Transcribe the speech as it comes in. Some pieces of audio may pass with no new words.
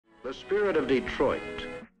The spirit of Detroit.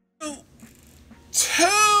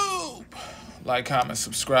 YouTube. Like, comment,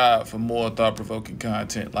 subscribe for more thought-provoking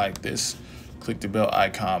content like this. Click the bell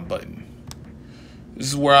icon button. This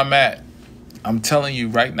is where I'm at. I'm telling you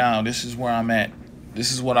right now, this is where I'm at.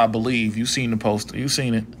 This is what I believe. You seen the poster. You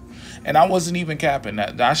seen it. And I wasn't even capping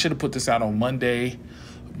that. I should have put this out on Monday,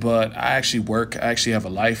 but I actually work. I actually have a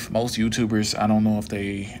life. Most YouTubers, I don't know if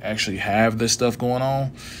they actually have this stuff going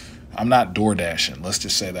on. I'm not door dashing. Let's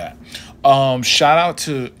just say that. Shout out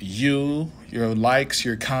to you, your likes,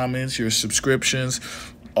 your comments, your subscriptions.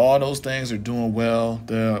 All those things are doing well.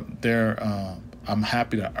 I'm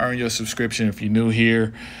happy to earn your subscription if you're new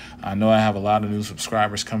here. I know I have a lot of new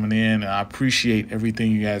subscribers coming in, and I appreciate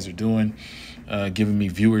everything you guys are doing, giving me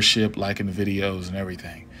viewership, liking the videos and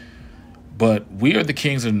everything. But we are the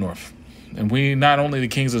Kings of the North. And we not only the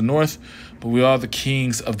Kings of the North, but we are the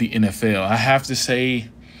Kings of the NFL. I have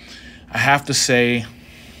to say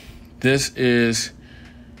this is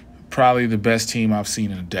probably the best team I've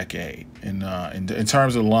seen in a decade in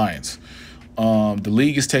terms of the Lions. The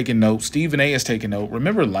league is taking note. Stephen A. is taking note.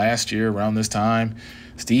 Remember last year around this time,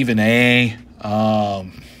 Stephen A.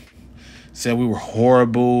 Said we were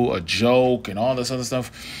horrible, a joke, and all this other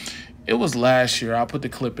stuff. It was last year. I'll put the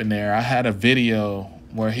clip in there. I had a video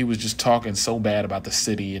where he was just talking so bad about the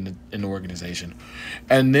city and the organization.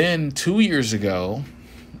 And then 2 years ago,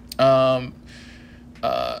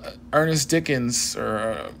 Ernest Dickens,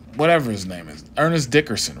 or whatever his name is, Ernest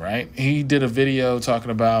Dickerson, right? He did a video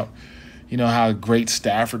talking about, you know, how great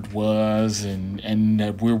Stafford was and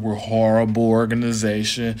that we were a horrible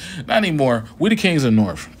organization. Not anymore. We the Kings of the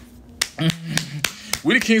North.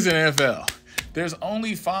 We the Kings of the NFL. There's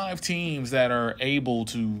only 5 teams that are able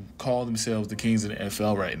to call themselves the Kings of the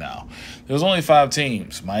NFL right now. There's only 5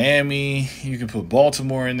 teams. Miami, you can put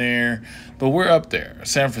Baltimore in there, but we're up there.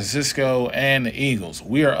 San Francisco and the Eagles.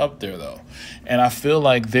 We are up there, though. And I feel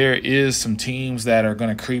like there is some teams that are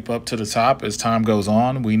going to creep up to the top as time goes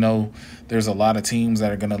on. We know there's a lot of teams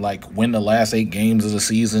that are going to, like, win the last 8 games of the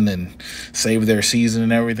season and save their season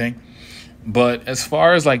and everything. But as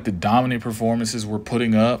far as, like, the dominant performances we're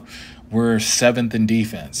putting up, we're 7th in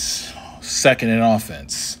defense, 2nd in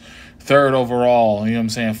offense, 3rd overall, you know what I'm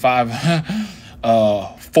saying,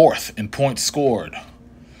 4th in points scored,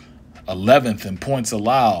 11th in points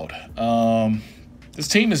allowed. This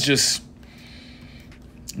team is just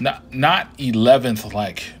not 11th,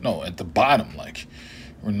 like, no, at the bottom, like,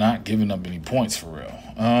 we're not giving up any points for real.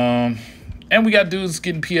 And we got dudes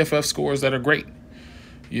getting PFF scores that are great.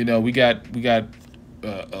 You know, we got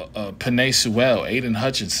Penei Sewell, Aiden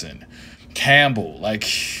Hutchinson, Campbell. Like,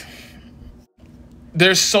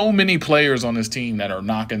 there's so many players on this team that are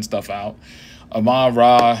knocking stuff out.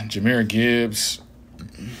 Amon-Ra, Jahmyr Gibbs.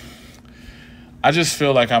 I just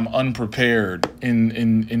feel like I'm unprepared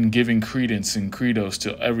in giving credence and credos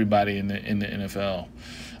to everybody in the NFL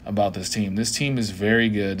about this team. This team is very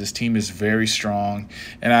good. This team is very strong.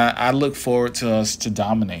 And I look forward to us to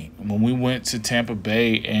dominate. When we went to Tampa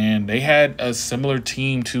Bay and they had a similar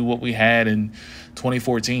team to what we had in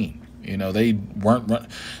 2014. You know, they weren't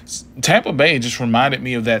Tampa Bay just reminded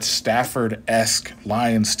me of that Stafford-esque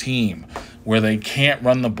Lions team where they can't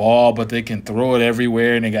run the ball, but they can throw it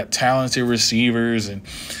everywhere, and they got talented receivers. And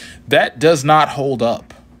that does not hold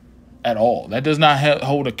up at all. That does not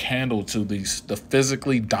hold a candle to the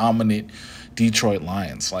physically dominant Detroit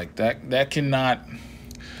Lions. Like, that cannot.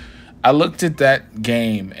 I looked at that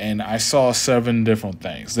game and I saw 7 different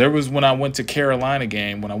things. There was when I went to Carolina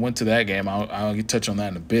game. When I went to that game, I'll touch on that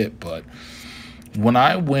in a bit. But when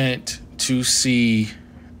I went to see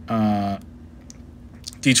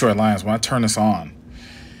Detroit Lions, when I turned this on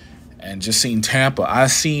and just seen Tampa, I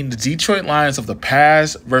seen the Detroit Lions of the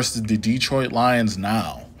past versus the Detroit Lions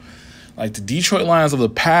now. Like, the Detroit Lions of the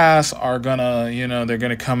past are gonna, you know, they're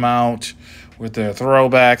gonna come out with their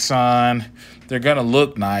throwbacks on. They're gonna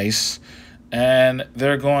look nice, and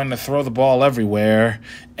they're going to throw the ball everywhere,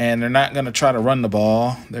 and they're not gonna try to run the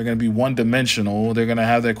ball. They're gonna be one-dimensional. They're gonna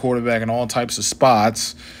have their quarterback in all types of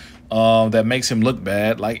spots that makes him look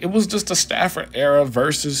bad. Like, it was just a Stafford era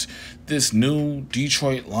versus this new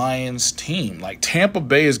Detroit Lions team. Like, Tampa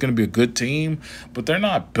Bay is going to be a good team, but they're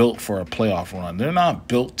not built for a playoff run. They're not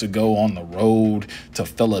built to go on the road to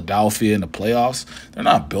Philadelphia in the playoffs. They're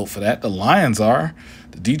not built for that. The Lions are.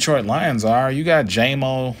 The Detroit Lions are. You got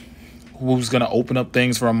J-Mo, who's going to open up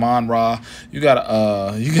things for Amon-Ra. You got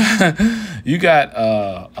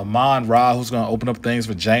Amon-Ra, who's going to open up things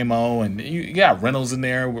for J-Mo, and you got Reynolds in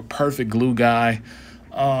there with perfect glue guy.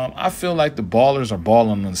 I feel like the ballers are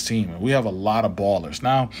balling on this team. We have a lot of ballers.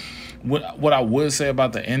 Now, what I would say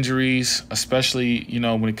about the injuries, especially, you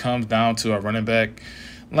know, when it comes down to our running back,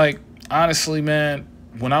 Like, honestly, man,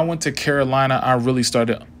 when I went to Carolina,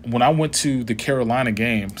 when I went to the Carolina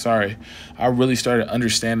game, sorry, I really started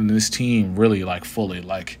understanding this team really, like, fully.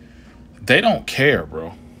 Like, they don't care,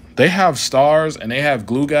 bro. They have stars and they have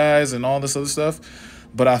glue guys and all this other stuff.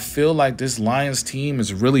 But I feel like this Lions team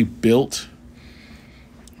is really built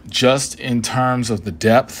just in terms of the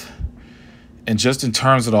depth and just in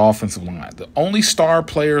terms of the offensive line. The only star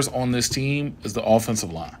players on this team is the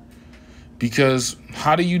offensive line. Because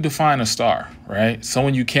how do you define a star, right?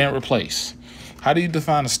 Someone you can't replace. How do you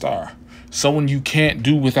define a star? Someone you can't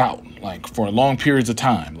do without, like, for long periods of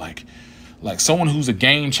time. Like someone who's a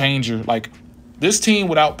game changer. Like, this team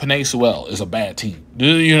without Penei Sewell is a bad team.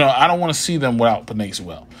 You know, I don't want to see them without Penei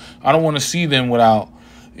Sewell. I don't want to see them without,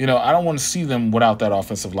 I don't want to see them without that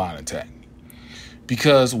offensive line attack.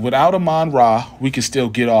 Because without Amon-Ra, we can still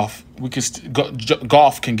get off.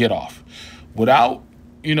 Goff can get off. Without,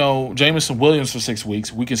 Jameson Williams for 6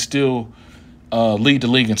 weeks, we can still lead the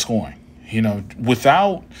league in scoring.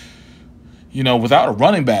 Without a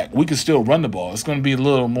running back, we can still run the ball. It's going to be a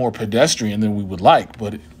little more pedestrian than we would like,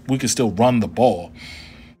 but we can still run the ball.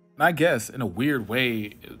 And I guess in a weird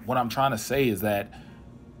way, what I'm trying to say is that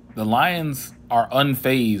the Lions are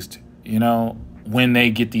unfazed, when they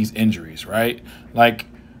get these injuries, right? Like,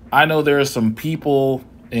 I know there are some people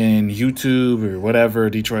in YouTube or whatever,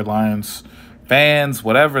 Detroit Lions fans,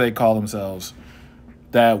 whatever they call themselves,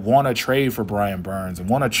 that want to trade for Brian Burns and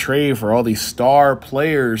want to trade for all these star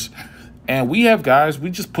players. And we have guys, we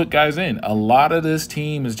just put guys in. A lot of this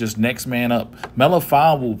team is just next man up.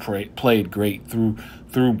 Melifonwu played great through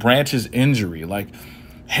Branch's injury. Like,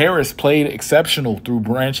 Harris played exceptional through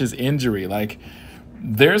Branch's injury. Like,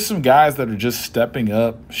 there's some guys that are just stepping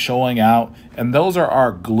up, showing out, and those are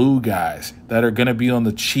our glue guys that are going to be on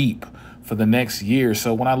the cheap for the next year.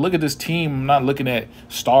 So when I look at this team, I'm not looking at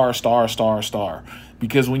star,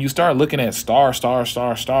 because when you start looking at star,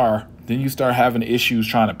 then you start having issues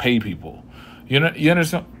trying to pay people. You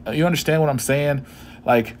understand what I'm saying?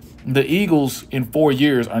 Like, the Eagles in 4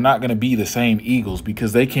 years are not going to be the same Eagles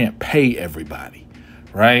because they can't pay everybody,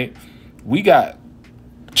 right? We got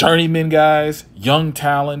journeyman guys, young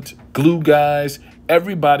talent, glue guys.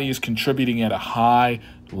 Everybody is contributing at a high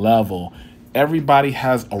level. Everybody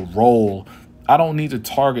has a role. I don't need to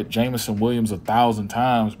target Jameson Williams 1,000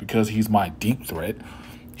 times because he's my deep threat.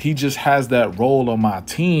 He just has that role on my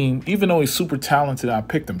team. Even though he's super talented, I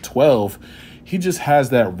picked him 12. He just has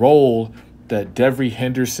that role that Devery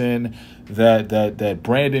Henderson, that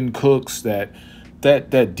Brandon Cooks, that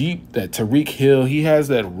Tyreek Hill. He has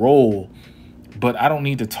that role, but I don't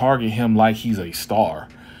need to target him like he's a star.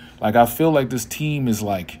 Like, I feel like this team is,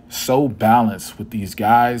 like, so balanced with these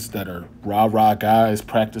guys that are rah-rah guys,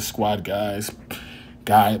 practice squad guys,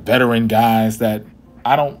 veteran guys, that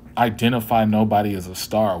I don't identify nobody as a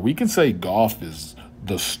star. We can say Goff is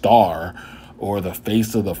the star or the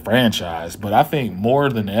face of the franchise, but I think more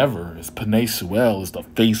than ever is Penei Sewell is the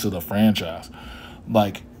face of the franchise.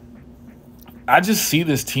 Like, I just see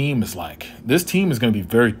this team as, like, this team is going to be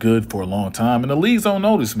very good for a long time, and the league's on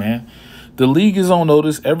notice, man. The league is on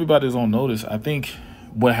notice. Everybody's on notice. I think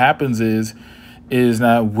what happens is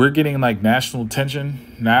now we're getting, like, national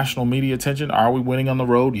attention, national media attention. Are we winning on the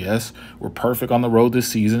road? Yes. We're perfect on the road this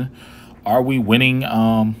season. Are we winning?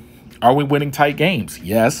 Are we winning tight games?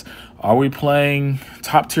 Yes. Are we playing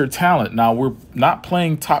top-tier talent? Now, we're not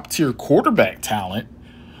playing top-tier quarterback talent,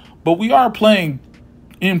 but we are playing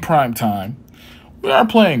in prime time. We are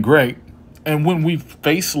playing great. And when we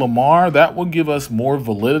face Lamar, that will give us more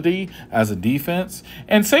validity as a defense.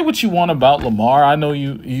 And say what you want about Lamar. I know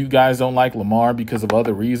you guys don't like Lamar because of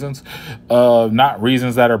other reasons, not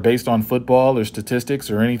reasons that are based on football or statistics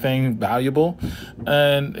or anything valuable.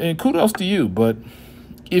 And kudos to you. But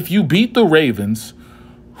if you beat the Ravens,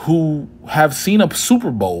 who have seen a Super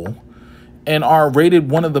Bowl and are rated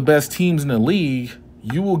one of the best teams in the league,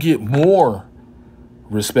 you will get more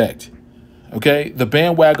respect. Okay, the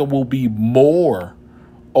bandwagon will be more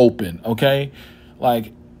open. Okay,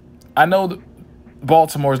 like, I know that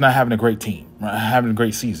Baltimore is not having a great team, right? Having a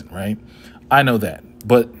great season, right? I know that,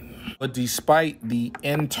 but despite the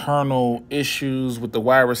internal issues with the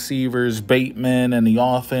wide receivers, Bateman, and the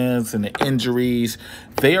offense and the injuries,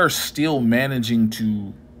 they are still managing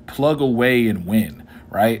to plug away and win,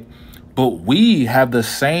 right? But we have the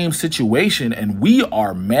same situation, and we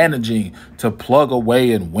are managing to plug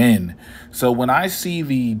away and win. So when I see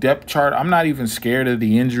the depth chart, I'm not even scared of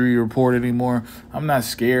the injury report anymore. I'm not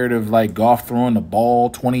scared of, like, Goff throwing the ball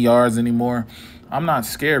 20 yards anymore. I'm not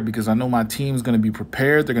scared because I know my team's going to be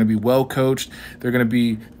prepared. They're going to be well coached. They're going to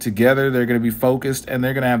be together. They're going to be focused, and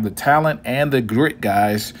they're going to have the talent and the grit,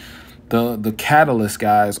 guys, the catalyst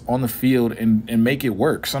guys on the field and make it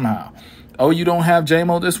work somehow. Oh, you don't have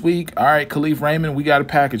J-Mo this week? All right, Khalif Raymond, we got a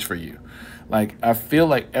package for you. Like, I feel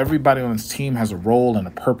like everybody on this team has a role and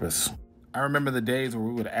a purpose. I remember the days where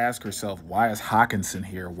we would ask ourselves, why is Hawkinson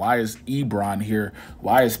here? Why is Ebron here?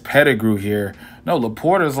 Why is Pettigrew here? No,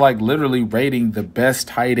 Laporta's like literally rating the best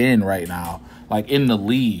tight end right now, like in the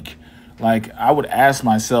league. Like, I would ask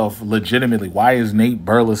myself legitimately, why is Nate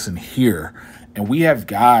Burleson here? And we have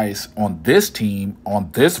guys on this team,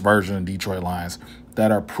 on this version of Detroit Lions, that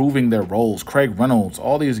are proving their roles. Craig Reynolds,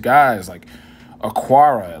 all these guys, like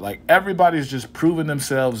Aquara, like everybody's just proving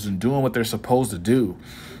themselves and doing what they're supposed to do.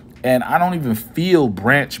 And I don't even feel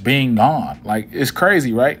Branch being gone. Like, it's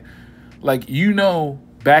crazy, right? Like, you know,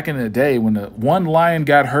 back in the day when the one Lion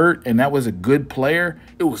got hurt and that was a good player,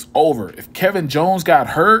 it was over. If Kevin Jones got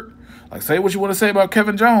hurt, like, say what you want to say about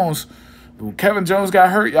Kevin Jones, but when Kevin Jones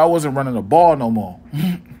got hurt, y'all wasn't running the ball no more.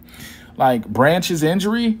 Like, Branch's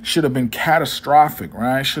injury should have been catastrophic,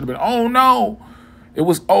 right? Should have been, oh, no. It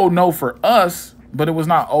was oh, no for us, but it was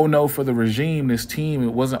not oh, no for the regime, this team.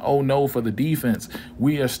 It wasn't oh, no for the defense.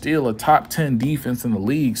 We are still a top 10 defense in the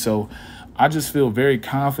league. So I just feel very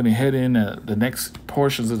confident heading into the next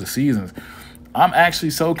portions of the seasons. I'm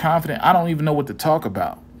actually so confident, I don't even know what to talk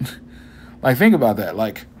about. Like, think about that.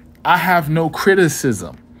 Like, I have no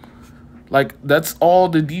criticism. Like, that's all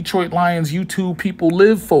the Detroit Lions YouTube people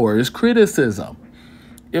live for, is criticism.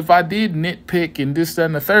 If I did nitpick and this, that,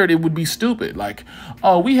 and the third, it would be stupid. Like,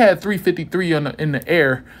 oh, we had 353 in the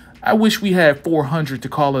air. I wish we had 400 to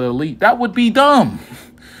call it elite. That would be dumb.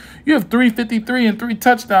 You have 353 and 3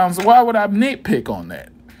 touchdowns. So why would I nitpick on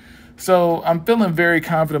that? So I'm feeling very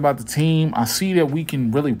confident about the team. I see that we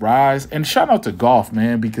can really rise. And shout out to Goff,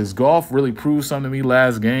 man, because Goff really proved something to me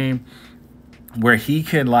last game where he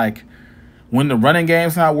can, like, when the running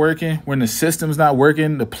game's not working, when the system's not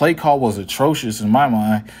working, the play call was atrocious in my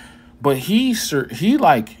mind. But he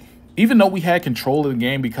like, even though we had control of the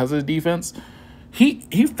game because of the defense, he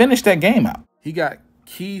finished that game out. He got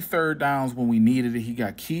key third downs when we needed it. He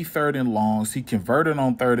got key third and longs. He converted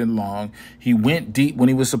on third and long. He went deep when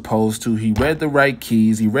he was supposed to. He read the right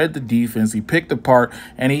keys. He read the defense. He picked apart.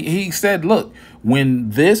 And he said, look, when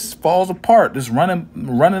this falls apart, this running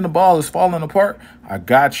the ball is falling apart, I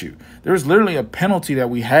got you. There was literally a penalty that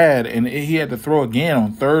we had, and he had to throw again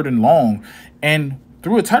on third and long and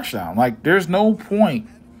threw a touchdown. Like, there's no point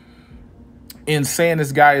in saying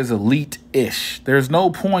this guy is elite-ish. There's no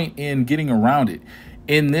point in getting around it.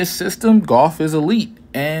 In this system, Goff is elite.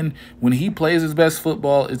 And when he plays his best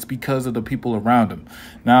football, it's because of the people around him.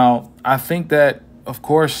 Now, I think that, of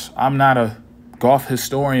course, I'm not a Goff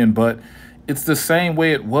historian, but it's the same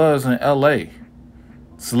way it was in L.A.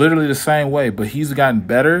 It's literally the same way, but he's gotten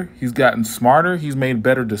better. He's gotten smarter. He's made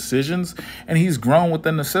better decisions, and he's grown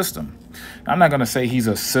within the system. I'm not going to say he's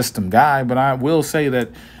a system guy, but I will say that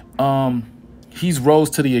he's rose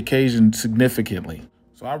to the occasion significantly.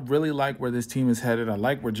 So I really like where this team is headed. I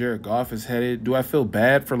like where Jared Goff is headed. Do I feel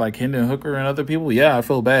bad for, like, Hendon Hooker and other people? Yeah, I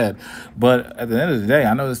feel bad. But at the end of the day,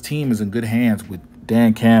 I know this team is in good hands with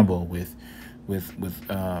Dan Campbell, with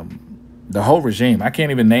the whole regime. I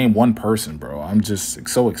can't even name one person, bro. I'm just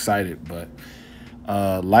so excited. But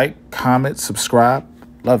like, comment, subscribe.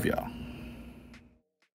 Love y'all.